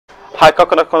Hi,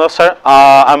 Coconut Connoisseur.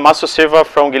 I'm Marcio Silva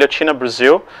from Guilhotina,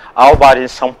 Brazil. Our bar is in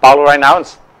Sao Paulo right now.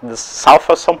 It's the south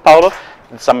of Sao Paulo.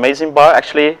 It's an amazing bar.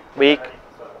 Actually, we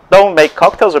don't make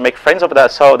cocktails, we make friends over there.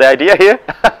 So the idea here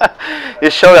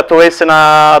is show that we're in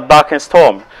a dark and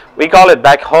storm. We call it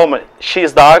back home.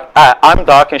 She's dark, I'm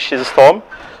dark, and she's a storm.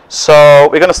 So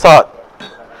we're gonna start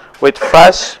with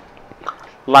fresh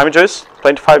lime juice,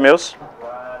 25 mils.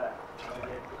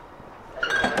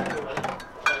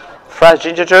 Fresh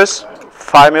ginger juice,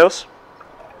 5 mils.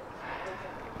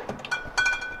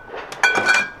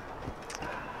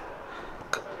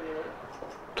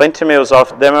 $20 mils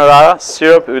of demerara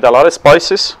syrup with a lot of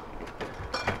spices.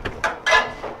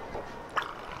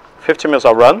 50 mils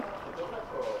of rum.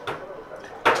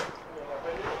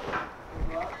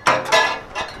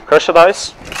 Crushed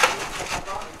ice.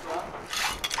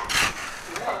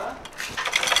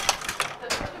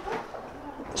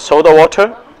 Soda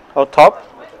water on top.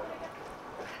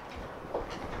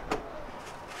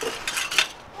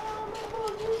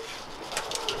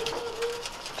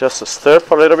 Just stir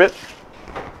for a little bit.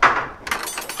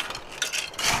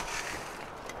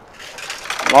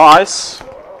 More ice.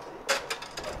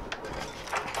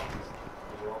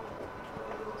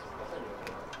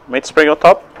 Made spring on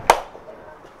top.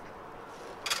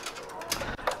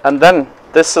 And then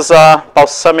this is a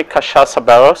balsamic cachaça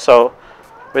barrel, so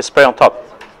we spray on top.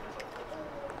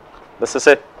 This is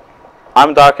it.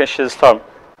 I'm dark and she's storm.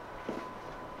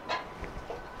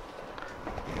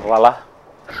 Voila.